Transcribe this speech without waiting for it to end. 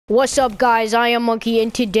What's up, guys? I am Monkey,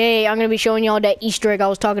 and today I'm gonna be showing y'all that Easter egg I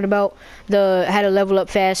was talking about, the how to level up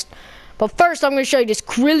fast. But first, I'm gonna show you this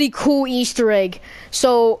really cool Easter egg.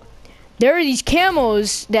 So there are these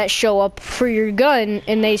camos that show up for your gun,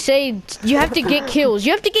 and they say you have to get kills.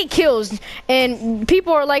 You have to get kills, and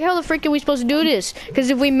people are like, "How the frick are we supposed to do this?" Because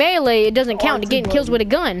if we melee, it doesn't count to getting kills with a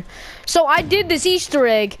gun. So I did this Easter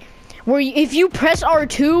egg where if you press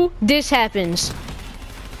R2, this happens.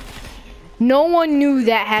 No one knew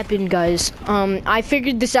that happened, guys. I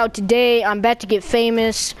figured this out today. I'm about to get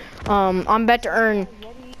famous. I'm about to earn.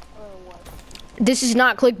 This is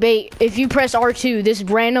not clickbait. If you press R2, this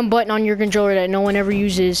random button on your controller that no one ever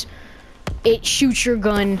uses, it shoots your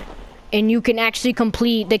gun, and you can actually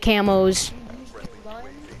complete the camos.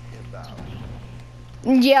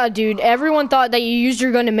 Yeah, dude. Everyone thought that you used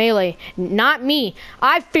your gun to melee. Not me.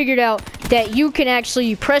 I figured out that you can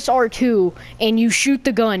actually press R2 and you shoot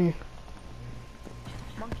the gun.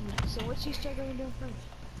 So what's Easter egg are you doing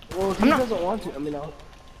first? Well, he doesn't want to. I mean,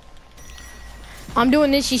 I'm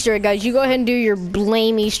doing this Easter egg, guys. You go ahead and do your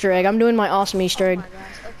lame Easter egg. I'm doing my awesome Easter egg.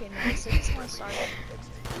 Okay, man. So this is my start.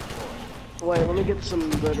 wait, let me get some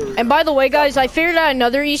better. And by the way, guys, I figured out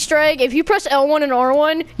another Easter egg. If you press L1 and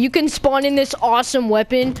R1, you can spawn in this awesome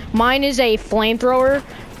weapon. Mine is a flamethrower.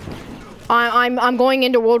 I'm going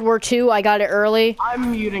into World War II. I got it early.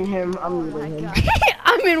 I'm muting him. I'm muting him.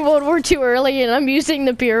 I'm in World War II early, and I'm using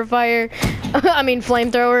the purifier. I mean,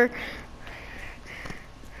 flamethrower.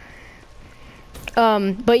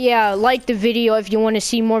 But yeah, like the video if you want to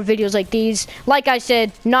see more videos like these. Like I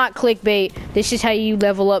said, not clickbait. This is how you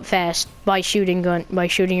level up fast by shooting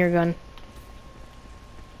your gun.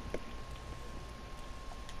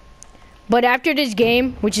 But after this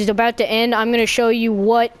game, which is about to end, I'm gonna show you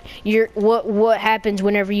what happens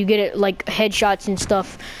whenever you get it, like headshots and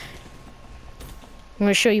stuff. I'm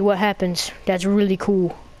gonna show you what happens. That's really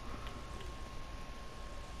cool.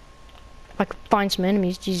 I could find some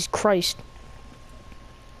enemies. Jesus Christ.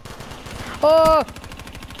 Oh!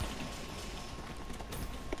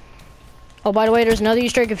 Oh, by the way, there's another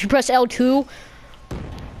Easter egg. If you press L2,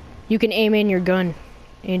 you can aim in your gun.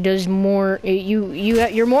 It does more.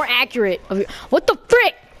 You're more accurate. What the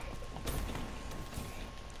frick?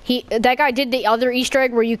 That guy did the other Easter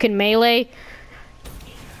egg where you can melee.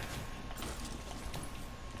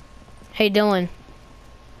 Hey, Dylan.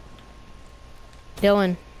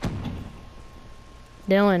 Dylan.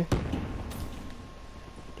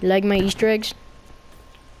 You like my Easter eggs?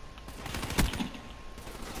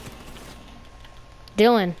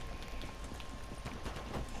 Dylan.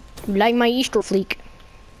 You like my Easter fleek?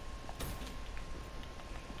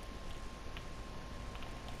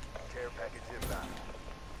 Care package inbound.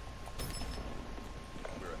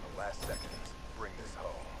 We're in the last seconds. Bring this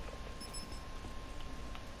home.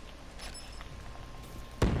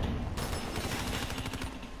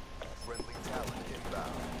 Friendly talent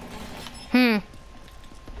inbound.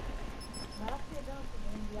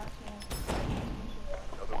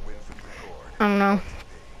 Another win for the Accord. I don't know.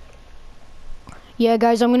 Yeah,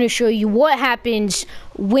 guys, I'm gonna show you what happens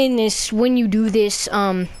when you do this,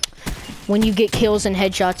 when you get kills and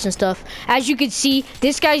headshots and stuff. As you can see,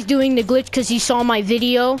 this guy's doing the glitch because he saw my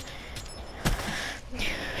video.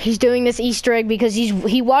 He's doing this Easter egg because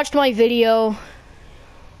he watched my video,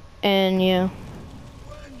 and yeah.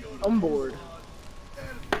 I'm bored.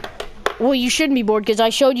 Well, you shouldn't be bored because I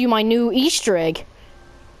showed you my new Easter egg.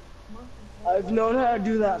 I've known how to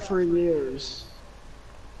do that for years.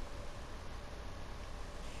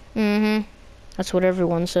 That's what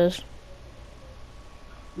everyone says.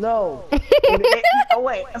 No. Oh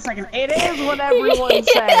wait a second. It is what everyone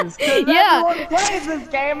says. Yeah. Everyone plays this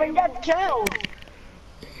game and gets killed.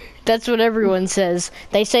 That's what everyone says.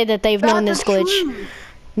 They say that they've known this That's the glitch. truth.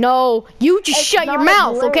 No, you just shut your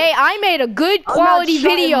mouth, okay? I made a good quality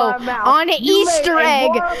video on an Easter egg.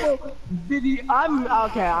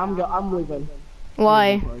 I'm leaving.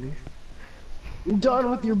 Why? I'm done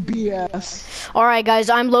with your BS. Alright, guys,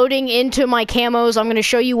 I'm loading into my camos. I'm gonna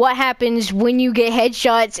show you what happens when you get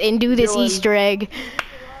headshots and do this Easter egg.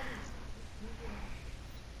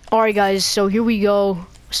 Alright, guys, so here we go.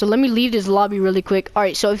 So let me leave this lobby really quick.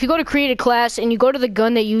 Alright, so if you go to create a class and you go to the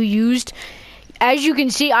gun that you used, as you can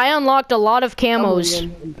see, I unlocked a lot of camos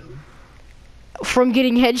from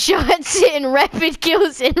getting headshots and rapid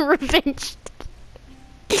kills and revenge.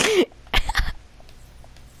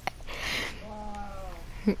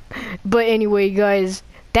 But anyway, guys,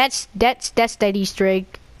 that's that Easter egg.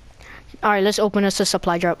 All right, let's open us a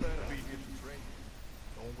supply drop.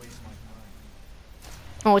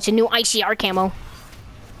 Oh, it's a new ICR camo.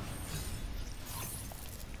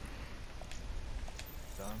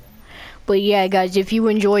 But yeah, guys, if you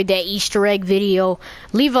enjoyed that Easter egg video,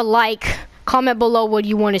 leave a like, comment below what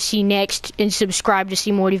you want to see next, and subscribe to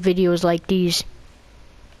see more videos like these.